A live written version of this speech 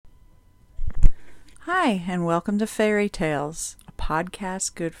Hi, and welcome to Fairy Tales, a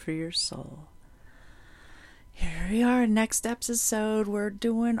podcast good for your soul. Here we are, next episode. We're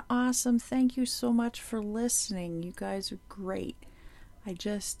doing awesome. Thank you so much for listening. You guys are great. I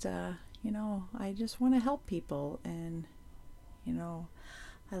just want to help people, and,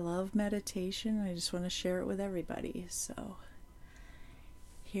 I love meditation. I just want to share it with everybody. So,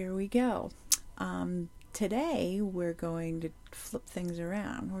 here we go. Today, we're going to flip things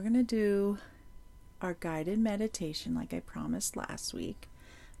around. We're going to do our guided meditation like I promised last week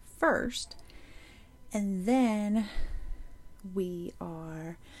first, and then we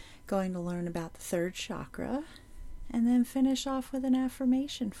are going to learn about the third chakra and then finish off with an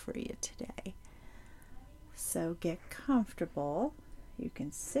affirmation for you today. So get comfortable. You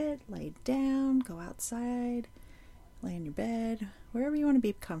can sit, lay down, go outside, lay in your bed, wherever you want to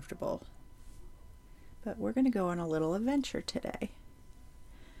be comfortable. But we're going to go on a little adventure today.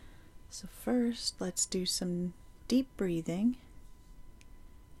 So first, let's do some deep breathing.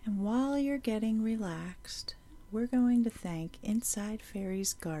 And while you're getting relaxed, we're going to thank Inside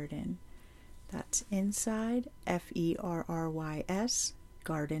Fairies Garden. That's inside, Ferrys,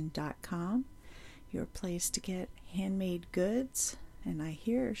 garden.com. Your place to get handmade goods. And I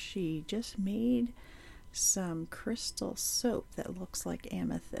hear she just made some crystal soap that looks like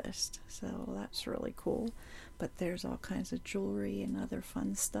amethyst. So that's really cool. But there's all kinds of jewelry and other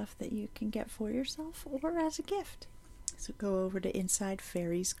fun stuff that you can get for yourself or as a gift. So go over to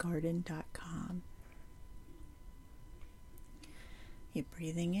InsideFairiesGarden.com. You're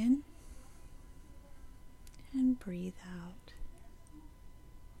breathing in and breathe out.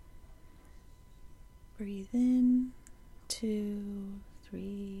 Breathe in, 2,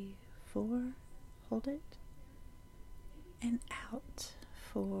 3, 4. Hold it. And out,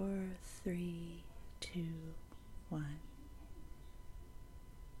 4, 3, 2, 1.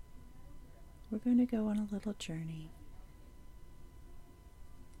 We're going to go on a little journey.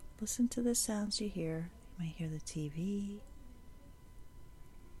 Listen to the sounds you hear. You might hear the TV,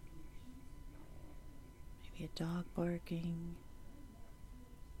 maybe a dog barking.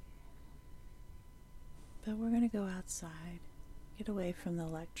 But we're going to go outside, get away from the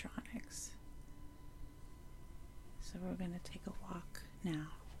electronics. So we're going to take a walk now.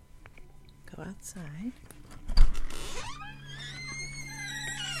 Go outside.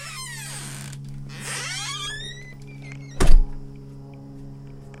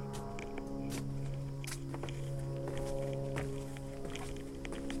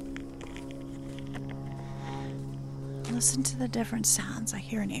 Listen to the different sounds. I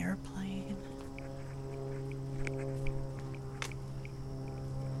hear an airplane.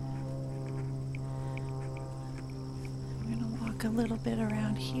 I'm going to walk a little bit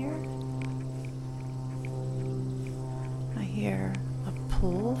around here. I hear a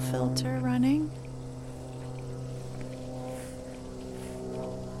pool filter running.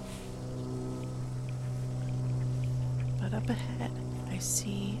 But up ahead, I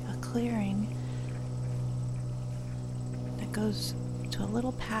see a clearing that goes to a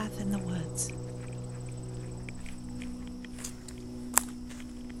little path in the woods.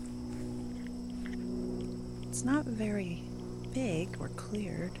 It's not very big or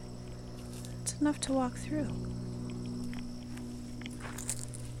cleared. It's enough to walk through.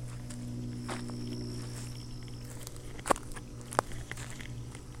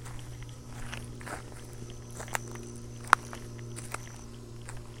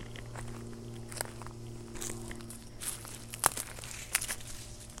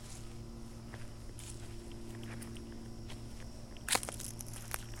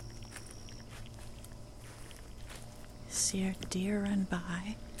 See a deer run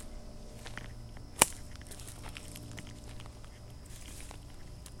by.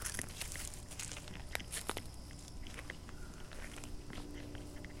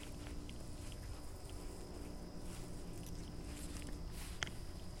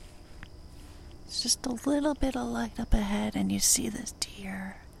 It's just a little bit of light up ahead, and you see this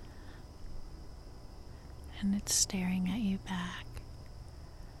deer, and it's staring at you back,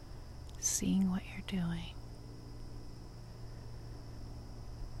 seeing what you're doing.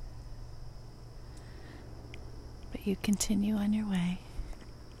 But you continue on your way.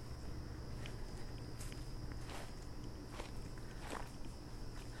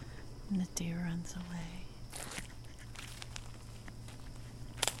 And the deer runs away.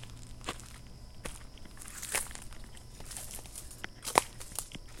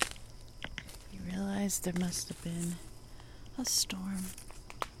 You realize there must have been a storm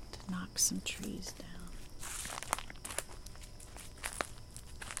to knock some trees down.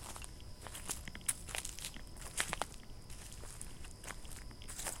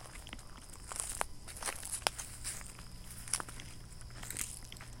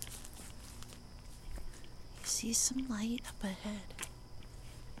 see some light up ahead.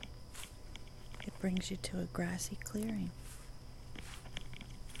 It brings you to a grassy clearing.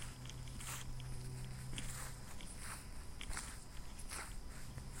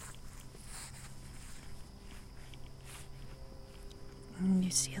 And you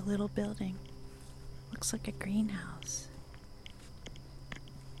see a little building. Looks like a greenhouse.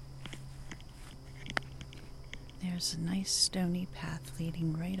 There's a nice stony path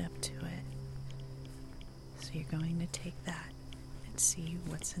leading right up to it. So you're going to take that and see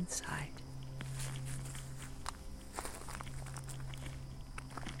what's inside.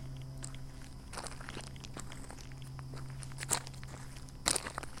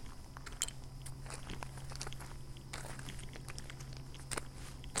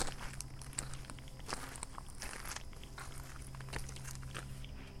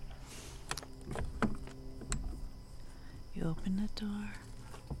 You open the door,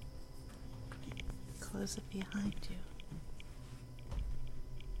 close it behind you.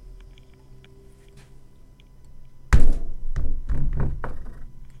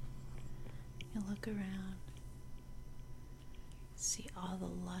 You look around, see all the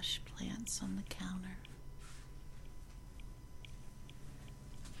lush plants on the counter.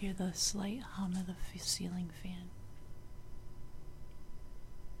 Hear the slight hum of the ceiling fan.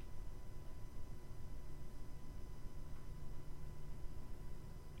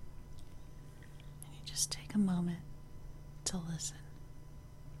 Just take a moment to listen.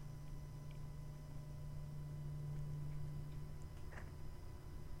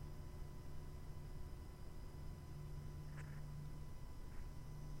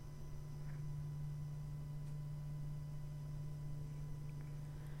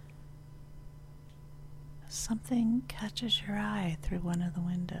 Something catches your eye through one of the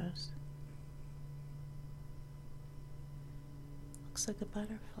windows. Looks like a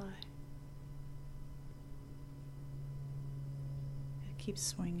butterfly. Keeps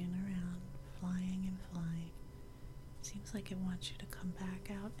swinging around, flying and flying. Seems like it wants you to come back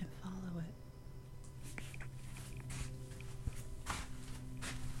out and follow it.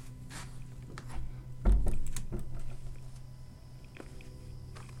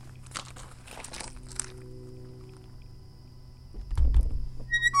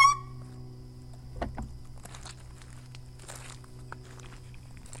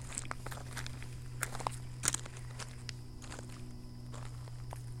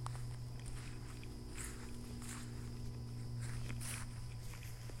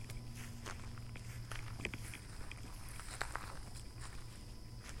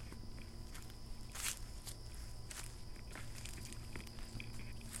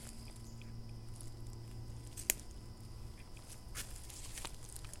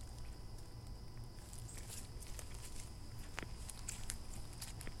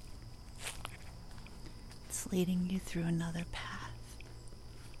 Leading you through another path.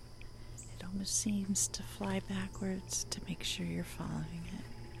 It almost seems to fly backwards to make sure you're following it.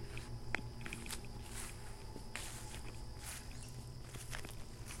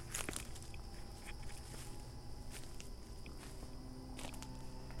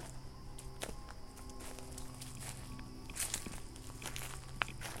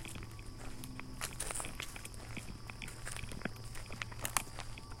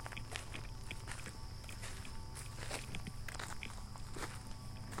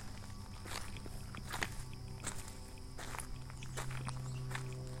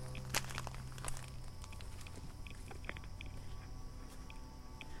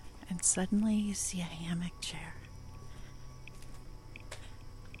 And suddenly you see a hammock chair.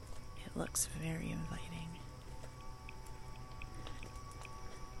 It looks very inviting.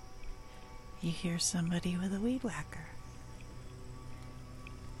 You hear somebody with a weed whacker.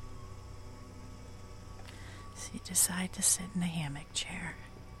 So you decide to sit in the hammock chair.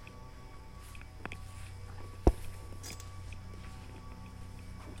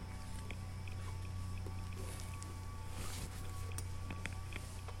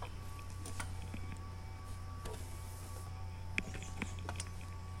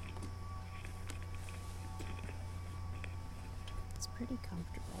 Pretty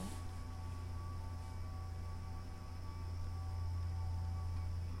comfortable.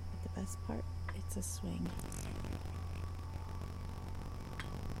 But the best part, it's a swing.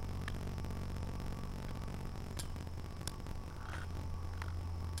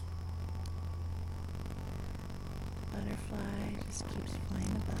 The butterfly just keeps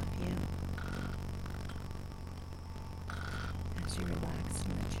flying above you as you relax in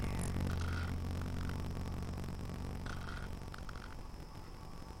the chair.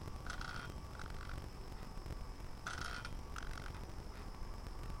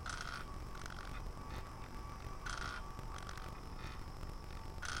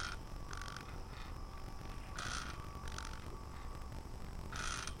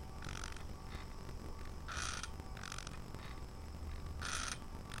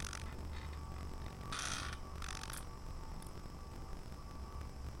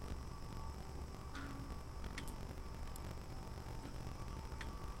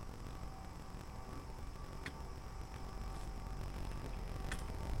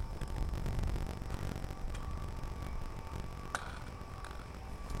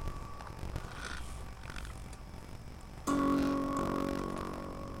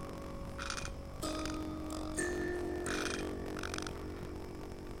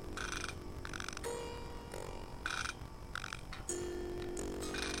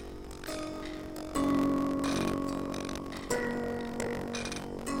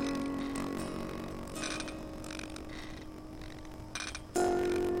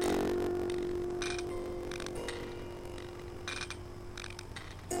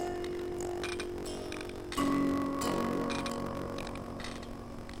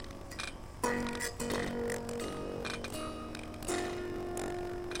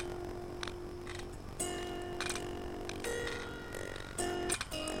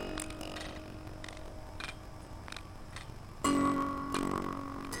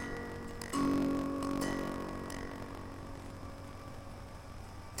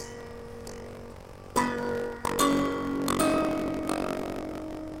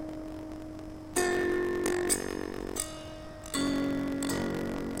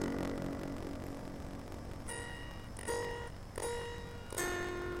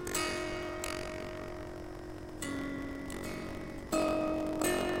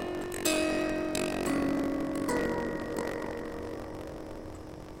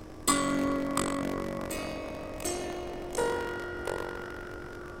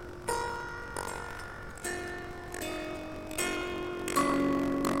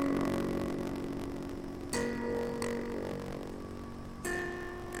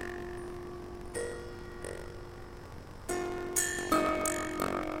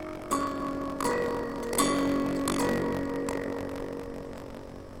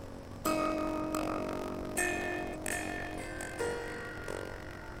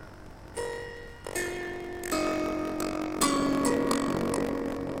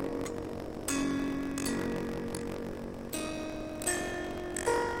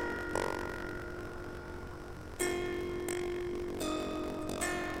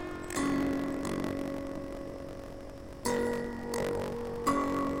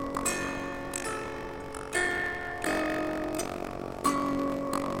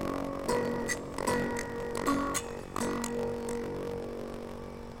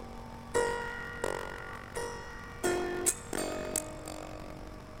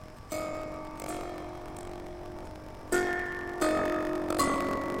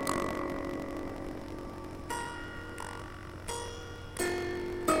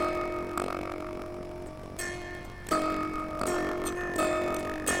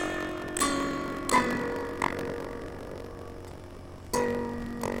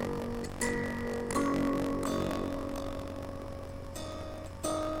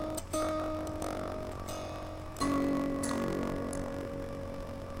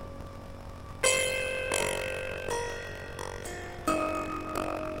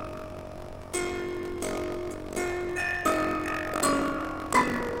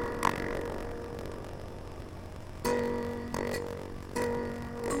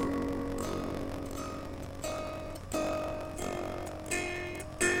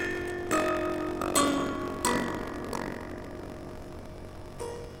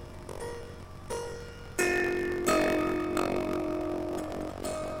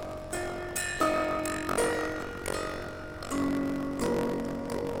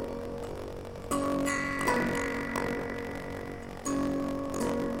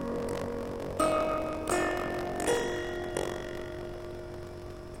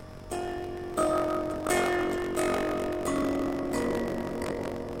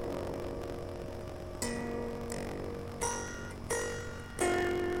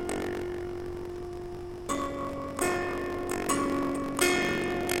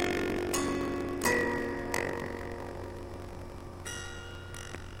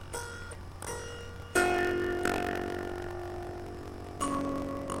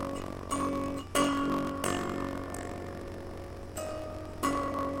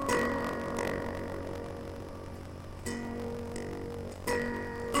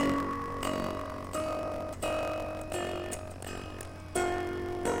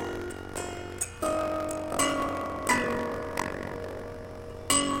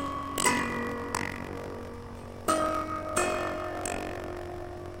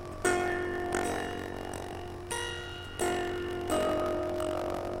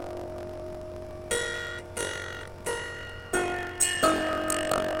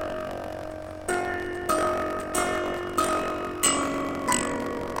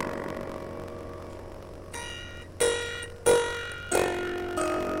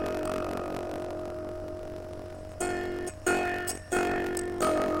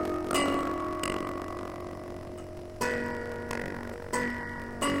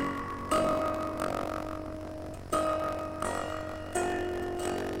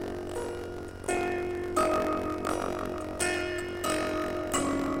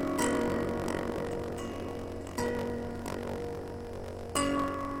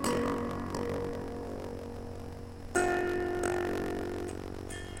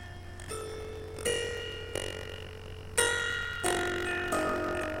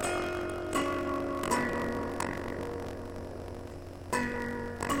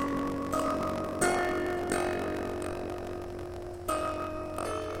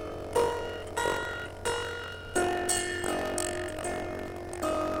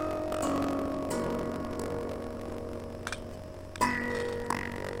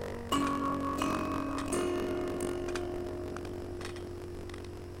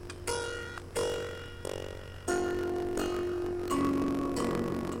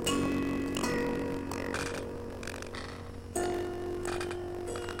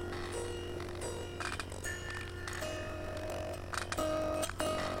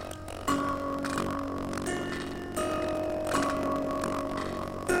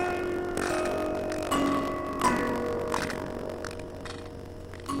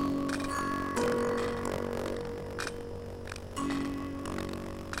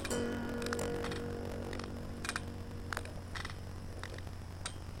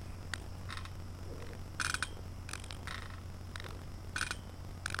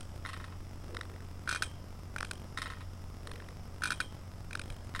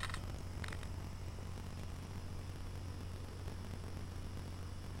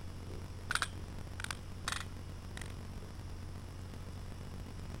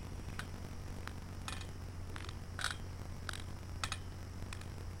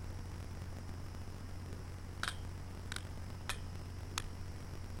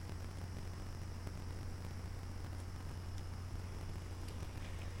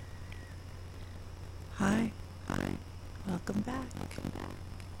 Hi, welcome back.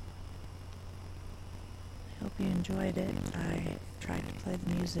 I hope you enjoyed it. I tried to play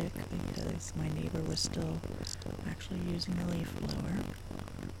the music because my neighbor was still actually using a leaf blower.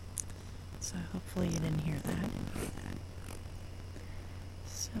 So hopefully you didn't hear that.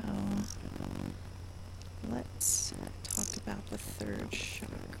 So let's talk about the third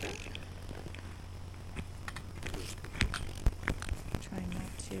chakra. Trying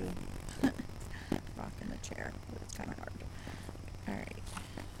not to rock in the chair, but it's kind of hard. Alright,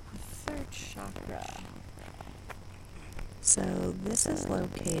 third chakra. So this is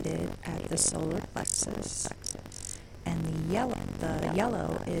located at the solar plexus, and the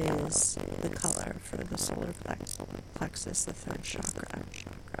yellow is the color for the solar plexus, the third chakra.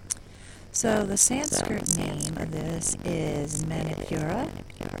 So the Sanskrit name of this is Manipura,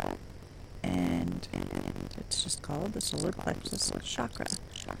 and it's just called the solar plexus chakra.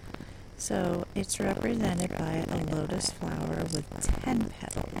 So it's represented by a lotus flower with 10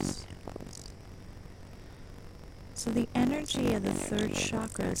 petals. So the energy of the third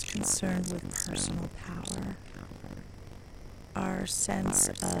chakra is concerned with personal power, our sense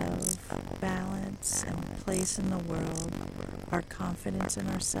of balance and place in the world, our confidence in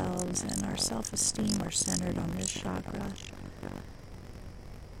ourselves, and our self-esteem are centered on this chakra.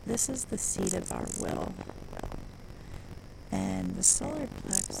 This is the seat of our will. And the solar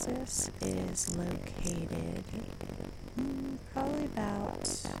plexus is located probably about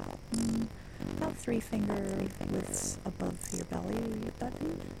 3 finger widths above your belly.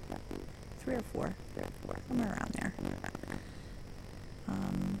 3 or 4, somewhere around there.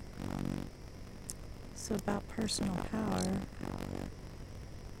 So about personal power,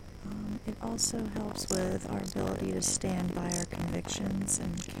 it also helps with our ability to stand by our convictions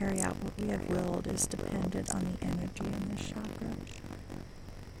and carry out what we have willed is dependent on the energy in this chakra.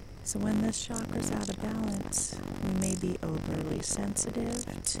 So when this chakra is out of balance, we may be overly sensitive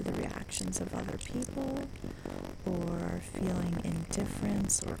to the reactions of other people, or feeling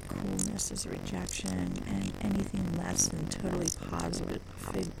indifference or coolness as rejection, and anything less than totally positive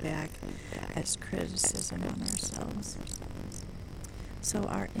feedback as criticism on ourselves. So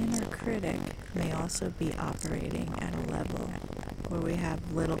our inner critic may also be operating at a level where we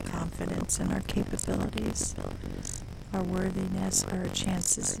have little confidence in our capabilities, our worthiness, or our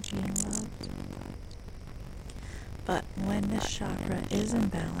chances of being loved. But when this chakra is in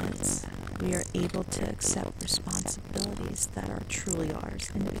balance, we are able to accept responsibilities that are truly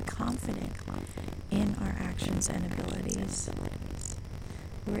ours and be confident in our actions and abilities.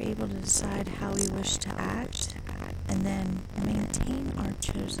 We're able to decide how we wish to act and then maintain our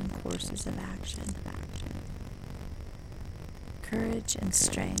chosen courses of action. Courage and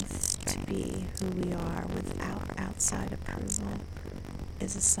strength to be who we are without outside approval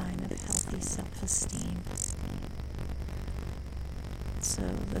is a sign of healthy self-esteem. So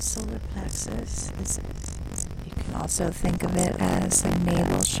the solar plexus you can also think of it as a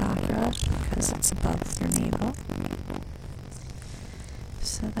navel chakra because it's above your navel.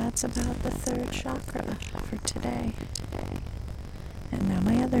 So that's about the third chakra for today. And now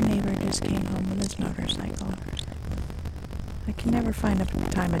my other neighbor just came home with his motorcycle. I can never find a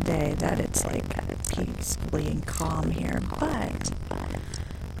time of day that it's like peacefully and calm here, but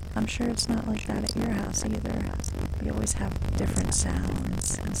I'm sure it's not like that at your house either. You always have different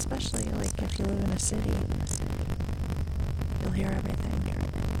sounds, and especially like if you live in a city, you'll hear everything.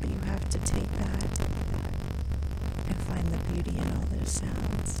 But you have to take that and find the beauty in all those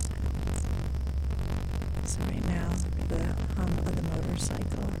sounds. So right now, the hum of the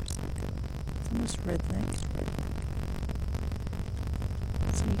motorcycle, it's almost rhythmic.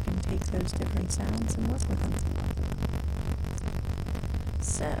 So you can take those different sounds and work with them.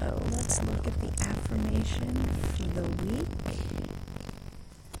 So let's look at the affirmation for the week.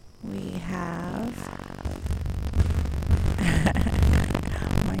 We have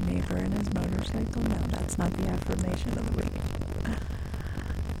my neighbor and his motorcycle. No, that's not the affirmation of the week.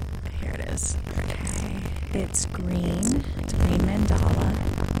 Here it is. Okay. It's green. It's green mandala.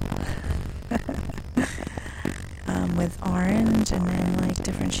 With orange and then like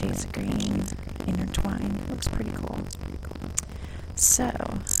different shades of green intertwined. Looks pretty cool. So,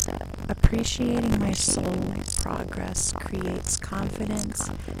 appreciating my soul's progress creates confidence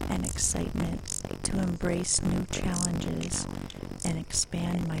and excitement to embrace new challenges and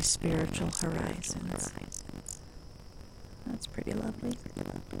expand my spiritual horizons. That's pretty lovely.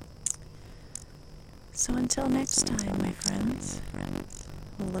 So until next time, my friends,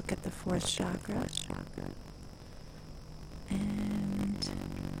 we'll look at the fourth chakra. And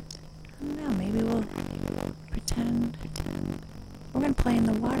I don't know, maybe we'll pretend we're going to play in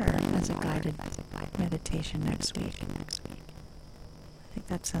the water as a guided meditation next week. I think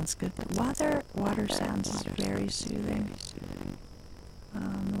that sounds good. Water sounds is very soothing.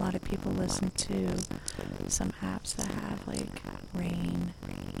 A lot of people listen to some apps that have like rain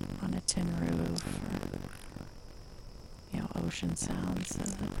on a tin roof, or, ocean sounds.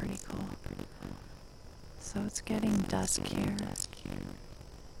 Those are pretty cool. So it's getting dusk here,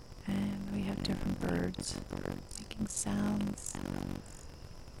 and we have different birds making sounds.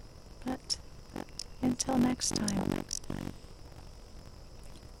 But until next time,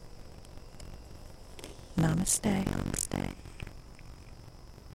 namaste.